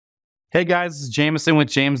Hey guys, this is Jamison with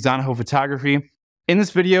Donoho Photography. In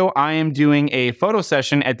this video, I am doing a photo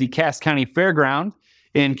session at the Cass County Fairground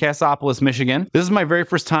in Cassopolis, Michigan. This is my very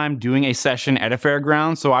first time doing a session at a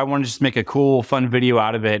fairground, so I want to just make a cool, fun video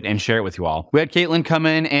out of it and share it with you all. We had Katelyn come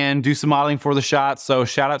in and do some modeling for the shot, so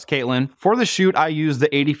shout out to Katelyn. For the shoot, I used the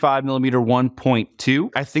 85mm 1.2.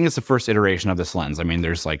 I think it's the first iteration of this lens. I mean,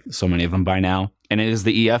 there's like so many of them by now. And it is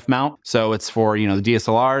the EF mount, so it's for, the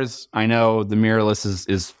DSLRs. I know the mirrorless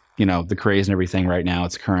is the craze and everything right now.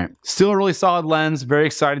 It's current. Still a really solid lens. Very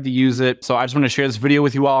excited to use it. So I just want to share this video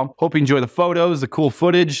with you all. Hope you enjoy the photos, the cool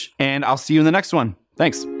footage, and I'll see you in the next one.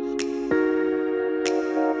 Thanks.